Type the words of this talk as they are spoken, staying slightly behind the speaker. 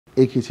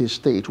Ekiti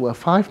State, where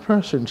 5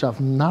 persons have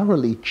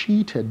narrowly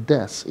cheated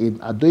deaths in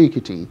Ado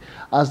Ekiti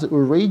as the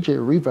Ureje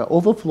River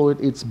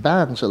overflowed its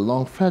banks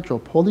along Federal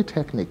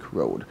Polytechnic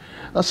Road.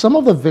 Some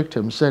of the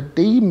victims said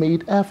they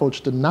made efforts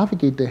to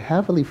navigate the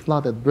heavily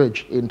flooded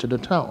bridge into the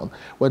town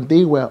when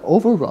they were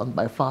overrun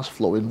by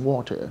fast-flowing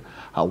water.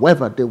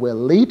 However, they were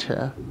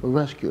later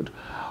rescued.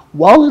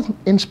 While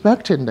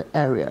inspecting the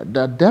area,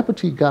 the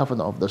Deputy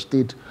Governor of the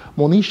state,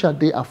 Monisha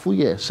De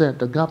Afuye, said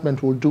the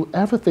government will do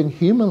everything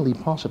humanly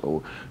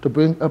possible to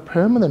bring a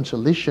permanent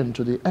solution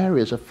to the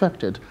areas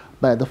affected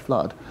by the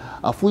flood.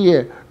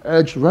 Afuye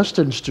urged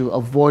residents to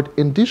avoid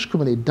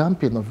indiscriminate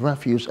dumping of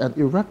refuse and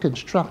erecting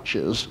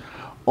structures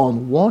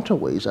on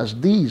waterways, as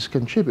these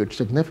contribute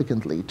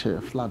significantly to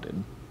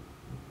flooding.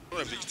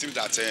 One of the things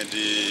that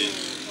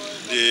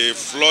the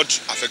flood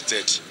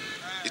affected,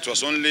 it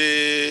was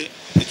only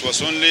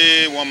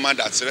one man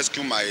that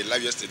rescued my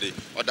life yesterday.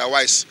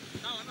 Otherwise,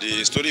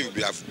 the story would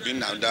have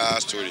been another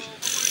story.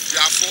 We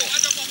are 4,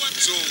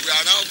 so we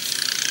are now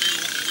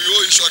we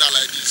owe each other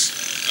like this.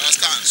 You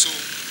understand? So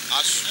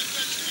as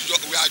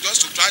we are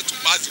just to try to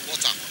pass the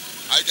water,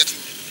 I get to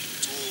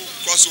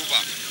cross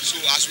over. So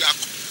as we are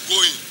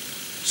going,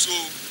 so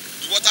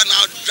the water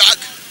now drag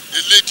a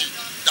lady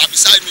that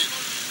beside me,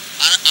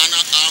 and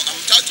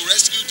I'm trying to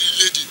rescue the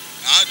lady,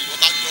 and the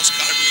water just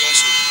carry me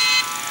also.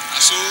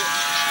 So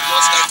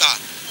just enter.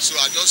 So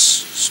I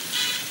just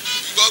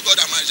God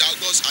and my child,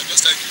 I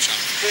just thank you,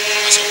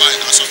 I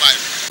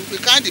survive. We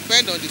can't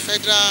depend on the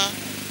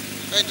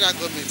federal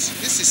government.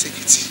 This is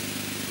Ekiti,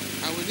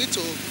 and we need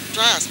to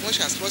try as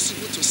much as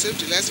possible to save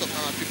the lives of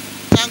our people.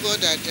 Thank God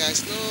that there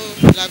is no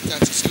life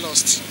that is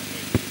lost.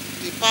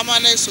 The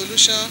permanent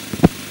solution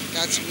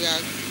that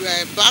we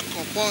are back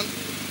upon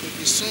will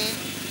be soon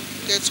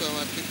get to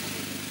our people.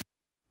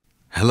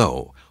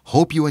 Hello,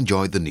 hope you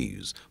enjoyed the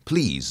news.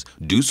 Please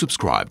do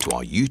subscribe to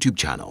our YouTube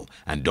channel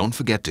and don't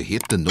forget to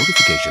hit the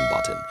notification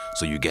button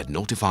so you get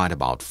notified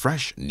about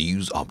fresh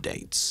news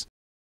updates.